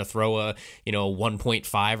 or I'm going to throw a, you know,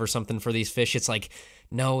 1.5 or something for these fish. It's like,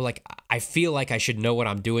 no, like, I feel like I should know what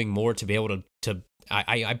I'm doing more to be able to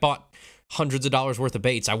I bought hundreds of dollars worth of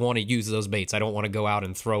baits. I want to use those baits. I don't want to go out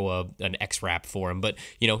and throw an X-Wrap for them. But,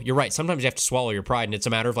 you're right. Sometimes you have to swallow your pride, and it's a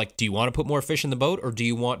matter of, like, do you want to put more fish in the boat, or do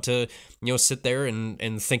you want to, sit there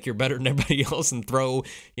and think you're better than everybody else and throw,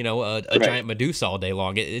 a giant Medusa all day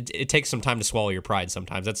long? It takes some time to swallow your pride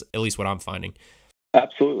sometimes. That's at least what I'm finding.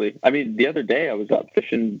 Absolutely. I mean, the other day I was out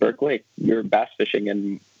fishing Burke Lake. We were bass fishing,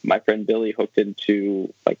 and my friend Billy hooked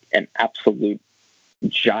into, like, an absolute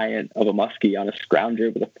giant of a muskie on a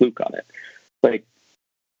scrounger with a fluke on it. Like,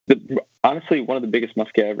 honestly, one of the biggest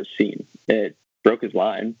muskie I've ever seen. It broke his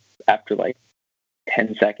line after like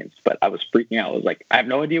 10 seconds, but I was freaking out. I was like, I have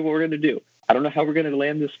no idea what we're going to do. I don't know how we're going to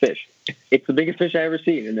land this fish. It's the biggest fish I ever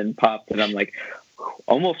seen. And then popped, and I'm like,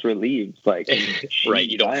 almost relieved. Like, right,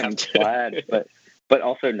 you don't have to. Glad, but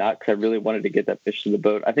also not, because I really wanted to get that fish to the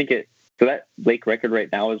boat. I think so that lake record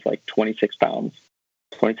right now is like 26 pounds.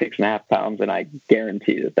 26 and a half pounds, and I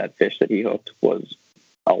guarantee that fish that he hooked was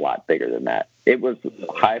a lot bigger than that. It was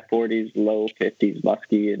high 40s, low 50s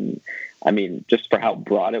muskie, and I mean, just for how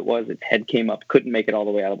broad it was, its head came up, couldn't make it all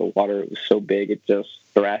the way out of the water. It was so big, it just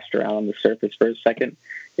thrashed around on the surface for a second.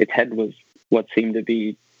 Its head was what seemed to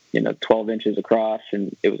be, 12 inches across,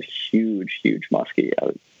 and it was a huge, huge muskie.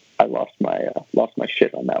 I lost my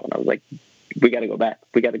shit on that one. I was like, we got to go back.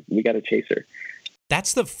 We got to chase her.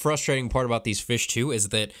 That's the frustrating part about these fish too, is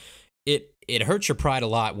that it hurts your pride a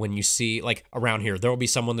lot when you see, like, around here, there will be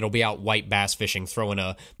someone that'll be out white bass fishing, throwing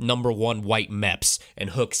a #1 white Meps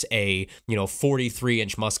and hooks a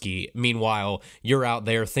 43-inch muskie. Meanwhile, you're out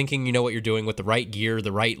there thinking you know what you're doing with the right gear,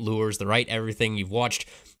 the right lures, the right everything. You've watched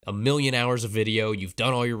a million hours of video, you've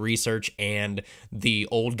done all your research, and the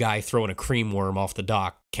old guy throwing a cream worm off the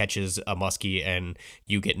dock catches a muskie, and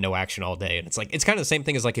you get no action all day. And it's like, it's kind of the same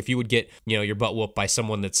thing as like if you would get your butt whooped by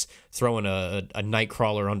someone that's throwing a night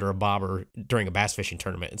crawler under a bobber during a bass fishing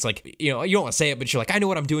tournament. It's like, you don't want to say it, but you're like, I know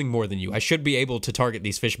what I'm doing more than you. I should be able to target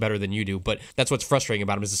these fish better than you do. But that's what's frustrating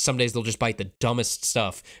about them, is that some days they'll just bite the dumbest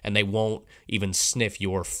stuff, and they won't even sniff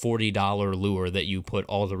your $40 lure that you put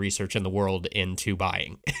all the research in the world into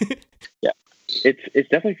buying. Yeah, it's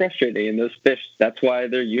definitely frustrating. And those fish, that's why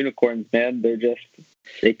they're unicorns, man.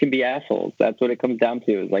 They can be assholes. That's what it comes down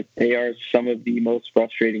to. Is like, they are some of the most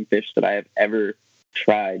frustrating fish that I have ever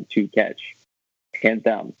tried to catch, hands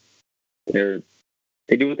down. They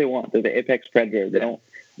do what they want. They're the apex predator. They don't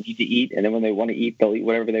need to eat, and then when they want to eat, they'll eat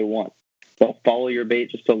whatever they want. They'll follow your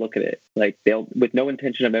bait just to look at it. Like, they'll, with no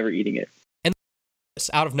intention of ever eating it.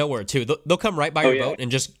 Out of nowhere too, they'll come right by your boat and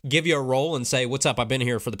just give you a roll and say, "What's up? I've been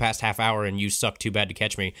here for the past half hour and you suck too bad to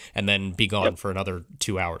catch me," and then be gone for another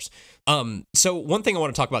 2 hours. So one thing I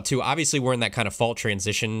want to talk about too, obviously we're in that kind of fall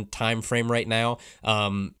transition time frame right now.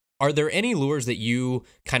 Are there any lures that you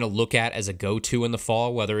kind of look at as a go-to in the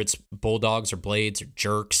fall, whether it's bulldogs or blades or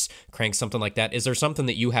jerks, cranks, something like that? Is there something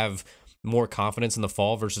that you have more confidence in the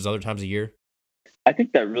fall versus other times of year? I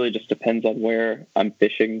think that really just depends on where I'm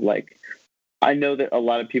fishing. Like, I know that a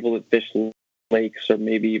lot of people that fish lakes or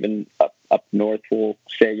maybe even up north will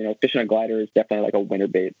say, fishing a glider is definitely like a winter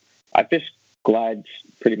bait. I fish glides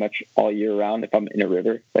pretty much all year round if I'm in a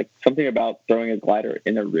river. Like, something about throwing a glider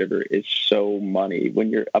in a river is so money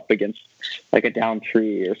when you're up against like a down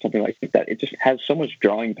tree or something like that. It just has so much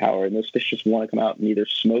drawing power, and those fish just want to come out and either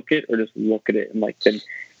smoke it or just look at it, and like then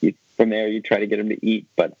from there you try to get them to eat.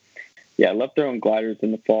 But yeah, I love throwing gliders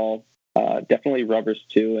in the fall. Definitely rubbers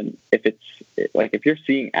too. And if you're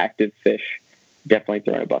seeing active fish, definitely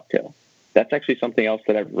throwing a bucktail. That's actually something else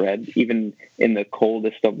that I've read, even in the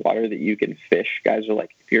coldest of water that you can fish. Guys are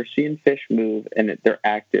like, if you're seeing fish move and they're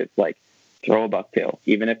active, like, throw a bucktail.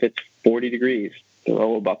 Even if it's 40 degrees,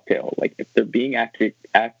 throw a bucktail. Like, if they're being active,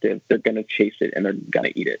 they're going to chase it and they're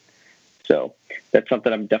going to eat it. So that's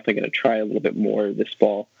something I'm definitely going to try a little bit more this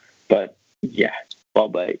fall. But yeah, ball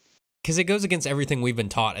bite. Because it goes against everything we've been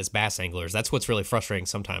taught as bass anglers. That's what's really frustrating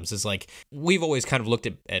sometimes, is like, we've always kind of looked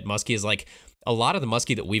at muskie as like, a lot of the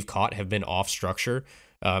muskie that we've caught have been off structure,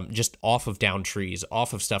 just off of down trees,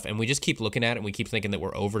 off of stuff. And we just keep looking at it and we keep thinking that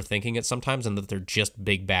we're overthinking it sometimes and that they're just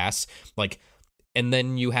big bass. Like, and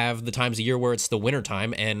then you have the times of year where it's the winter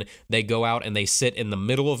time and they go out and they sit in the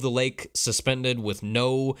middle of the lake suspended with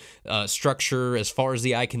no structure as far as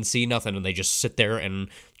the eye can see, nothing. And they just sit there and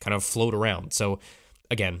kind of float around. So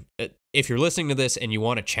again, if you're listening to this and you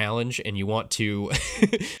want a challenge and you want to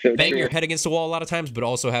bang your head against the wall a lot of times, but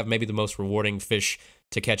also have maybe the most rewarding fish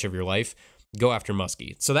to catch of your life, go after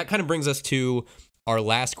muskie. So that kind of brings us to Our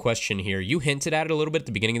last question here, you hinted at it a little bit at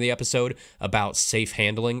the beginning of the episode about safe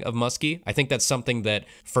handling of muskie. I think that's something that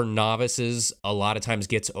for novices a lot of times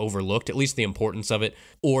gets overlooked, at least the importance of it,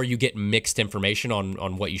 or you get mixed information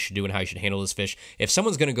on what you should do and how you should handle this fish. If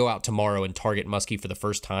someone's going to go out tomorrow and target muskie for the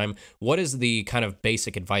first time, what is the kind of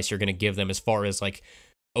basic advice you're going to give them as far as like,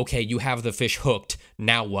 okay, you have the fish hooked,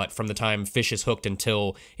 now what? From the time fish is hooked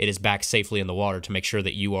until it is back safely in the water to make sure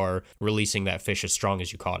that you are releasing that fish as strong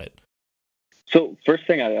as you caught it. So first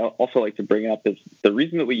thing I also like to bring up is the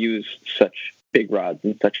reason that we use such big rods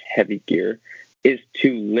and such heavy gear is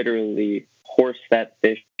to literally horse that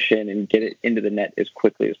fish in and get it into the net as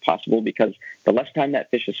quickly as possible, because the less time that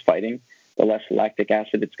fish is fighting, the less lactic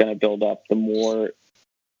acid it's going to build up, the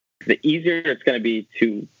easier it's going to be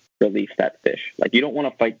to release that fish. Like, you don't want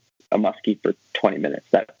to fight a muskie for 20 minutes.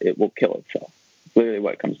 That it will kill itself. It's literally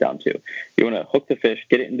what it comes down to. You want to hook the fish,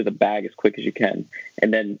 get it into the bag as quick as you can,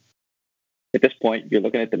 and then at this point, you're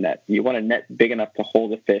looking at the net. You want a net big enough to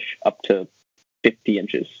hold a fish up to 50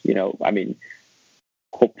 inches.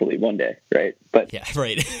 Hopefully one day, right? But yeah,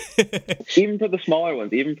 right. Even for the smaller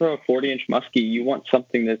ones, even for a 40-inch muskie, you want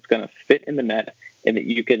something that's going to fit in the net and that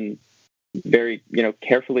you can very,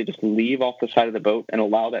 carefully just leave off the side of the boat and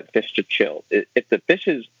allow that fish to chill. If the fish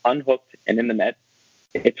is unhooked and in the net,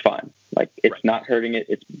 it's fine. Like, it's right. Not hurting it.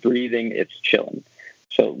 It's breathing. It's chilling.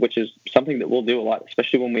 So, which is something that we'll do a lot,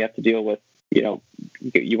 especially when we have to deal with,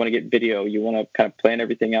 you want to get video, you want to kind of plan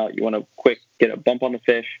everything out. You want to quick get a bump on the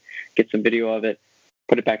fish, get some video of it,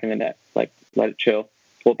 put it back in the net, like let it chill,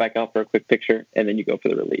 pull it back out for a quick picture, and then you go for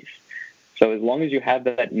the release. So as long as you have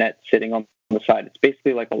that net sitting on the side, it's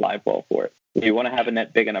basically like a live well for it. You want to have a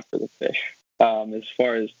net big enough for the fish. As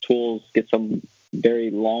far as tools, get some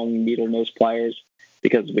very long needle nose pliers,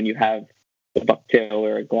 because when you have a bucktail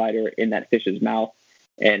or a glider in that fish's mouth,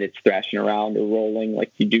 and it's thrashing around or rolling,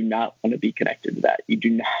 like, you do not want to be connected to that. You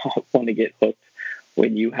do not want to get hooked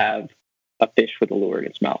when you have a fish with a lure in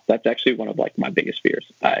its mouth. That's actually one of, like, my biggest fears.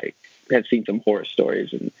 I have seen some horror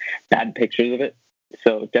stories and bad pictures of it.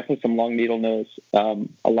 So definitely some long needle nose.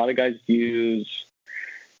 A lot of guys use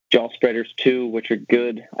jaw spreaders too, which are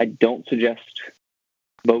good. I don't suggest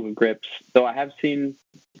boga grips, though I have seen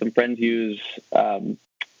some friends use the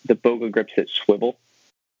boga grips that swivel.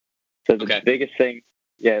 So the biggest thing,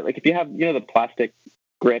 like if you have, the plastic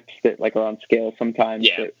grips that like are on scale sometimes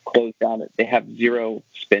that close down, they have zero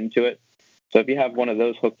spin to it. So if you have one of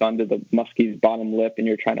those hooked onto the muskie's bottom lip and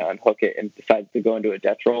you're trying to unhook it and decides to go into a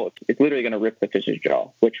death roll, it's literally going to rip the fish's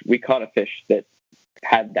jaw, which we caught a fish that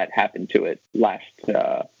had that happen to it last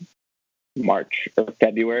March or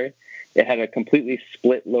February. It had a completely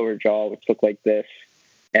split lower jaw, which looked like this,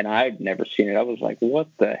 and I've never seen it. I was like,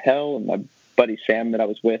 what the hell? And my buddy Sam that I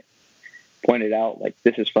was with pointed out, like,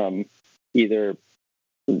 this is from either,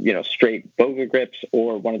 straight boga grips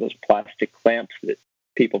or one of those plastic clamps that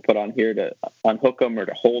people put on here to unhook them or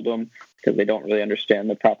to hold them, because they don't really understand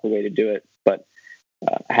the proper way to do it. But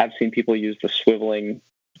I have seen people use the swiveling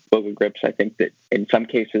boga grips. I think that in some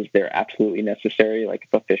cases they're absolutely necessary. Like,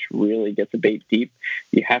 if a fish really gets a bait deep,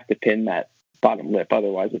 you have to pin that bottom lip.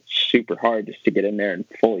 Otherwise, it's super hard just to get in there and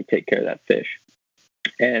fully take care of that fish.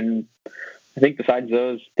 And I think besides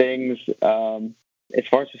those things, as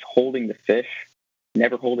far as just holding the fish,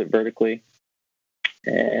 never hold it vertically.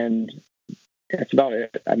 And that's about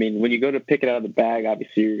it. I mean, when you go to pick it out of the bag,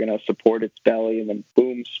 obviously you're going to support its belly and then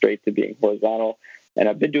boom, straight to being horizontal. And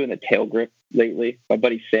I've been doing the tail grip lately. My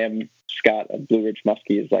buddy Sam Scott of Blue Ridge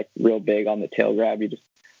Muskie is like real big on the tail grab. You just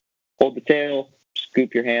hold the tail,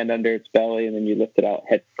 scoop your hand under its belly, and then you lift it out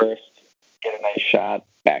head first, get a nice shot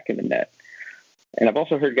back in the net. And I've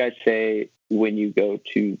also heard guys say when you go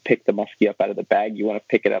to pick the muskie up out of the bag, you want to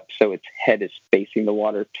pick it up so its head is facing the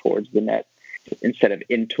water towards the net instead of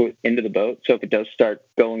into the boat. So if it does start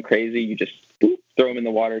going crazy, you just throw him in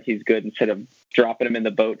the water. He's good, instead of dropping him in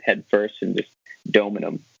the boat head first and just doming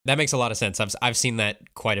him. That makes a lot of sense. I've seen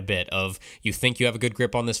that quite a bit of, you think you have a good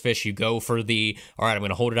grip on this fish, you go for all right, I'm going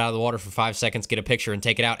to hold it out of the water for 5 seconds, get a picture and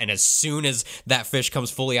take it out. And as soon as that fish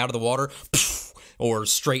comes fully out of the water, or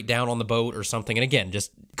straight down on the boat or something. And again,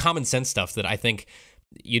 just common sense stuff that I think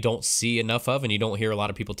you don't see enough of and you don't hear a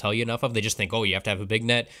lot of people tell you enough of. They just think, oh, you have to have a big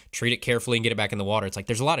net, treat it carefully and get it back in the water. It's like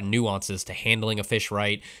there's a lot of nuances to handling a fish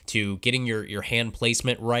right, to getting your hand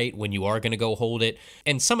placement right when you are going to go hold it.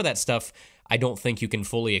 And some of that stuff I don't think you can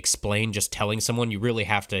fully explain just telling someone. You really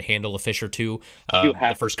have to handle a fish or two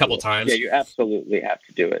the first couple times. Yeah, you absolutely have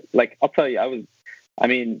to do it. Like, I'll tell you,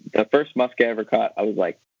 the first muskie I ever caught, I was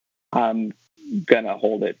like, I'm gonna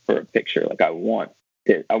hold it for a picture. Like, I want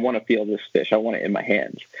to feel this fish. I want it in my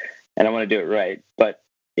hands, and I want to do it right. But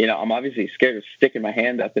I'm obviously scared of sticking my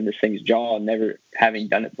hand up in this thing's jaw and never having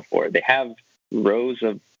done it before. They have rows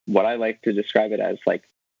of what I like to describe it as like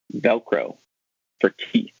Velcro for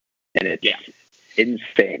teeth, and it's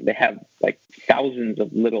insane. They have like thousands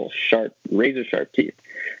of little sharp, razor sharp teeth.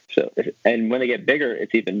 So, and when they get bigger,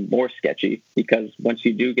 it's even more sketchy, because once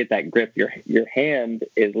you do get that grip, your hand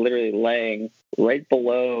is literally laying right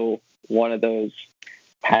below one of those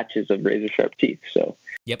patches of razor sharp teeth. So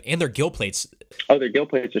yep, and their gill plates. Oh, their gill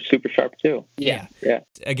plates are super sharp too. Yeah.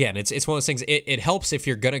 Again, it's one of those things. It helps if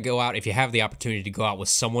you're gonna go out, if you have the opportunity to go out with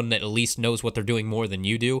someone that at least knows what they're doing more than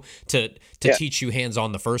you do, to teach you hands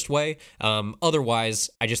on the first way. Otherwise,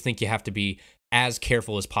 I just think you have to be as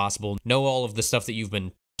careful as possible. Know all of the stuff that you've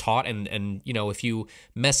been taught, and if you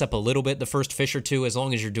mess up a little bit the first fish or two, as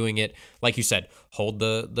long as you're doing it like you said, hold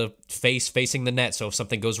the face facing the net, so if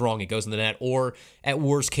something goes wrong, it goes in the net, or at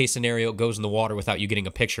worst case scenario, it goes in the water without you getting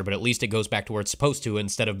a picture, but at least it goes back to where it's supposed to,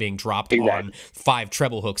 instead of being dropped on 5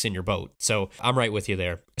 treble hooks in your boat. So I'm right with you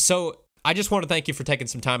there. So I just want to thank you for taking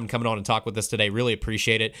some time and coming on and talk with us today. Really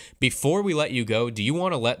appreciate it. Before we let you go, do you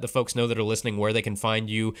want to let the folks know that are listening where they can find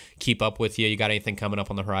you, keep up with you? You got anything coming up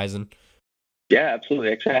on the horizon? Yeah,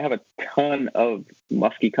 absolutely. Actually, I have a ton of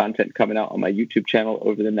musky content coming out on my YouTube channel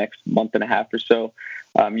over the next month and a half or so.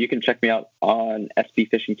 You can check me out on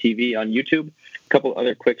SBFishingTV on YouTube. A couple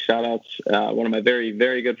other quick shout-outs. One of my very,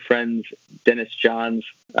 very good friends, Dennis Johns,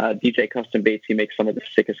 DJ Custom Baits. He makes some of the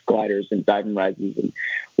sickest gliders and diving rises and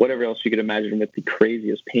whatever else you could imagine with the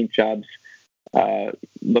craziest paint jobs.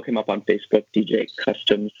 Look him up on Facebook, DJ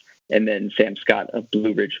Customs. And then Sam Scott of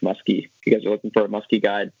Blue Ridge Musky. If you guys are looking for a musky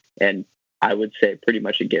guide, and I would say pretty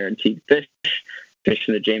much a guaranteed fish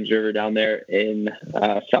in the James River down there in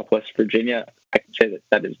Southwest Virginia, I can say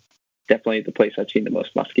that is definitely the place I've seen the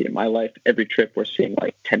most musky in my life. Every trip we're seeing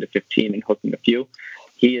like 10 to 15 and hooking a few.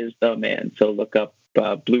 He is the man. So look up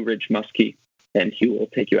Blue Ridge Musky, and he will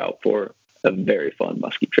take you out for a very fun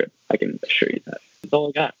musky trip. I can assure you that. That's all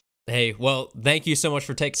I got. Hey, well, thank you so much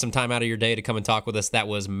for taking some time out of your day to come and talk with us. That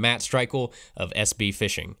was Matt Strykul of SB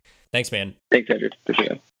Fishing. Thanks, man. Thanks, Andrew.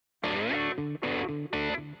 Appreciate it.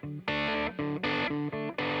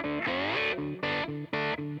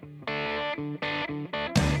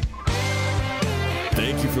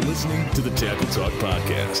 Thank you for listening to the Tackle Talk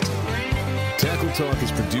podcast. Tackle Talk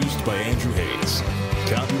is produced by Andrew Hayes.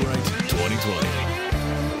 Copyright 2020.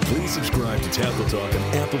 Please subscribe to Tackle Talk on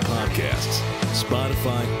Apple Podcasts,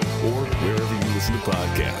 Spotify, or wherever you listen to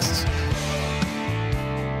podcasts.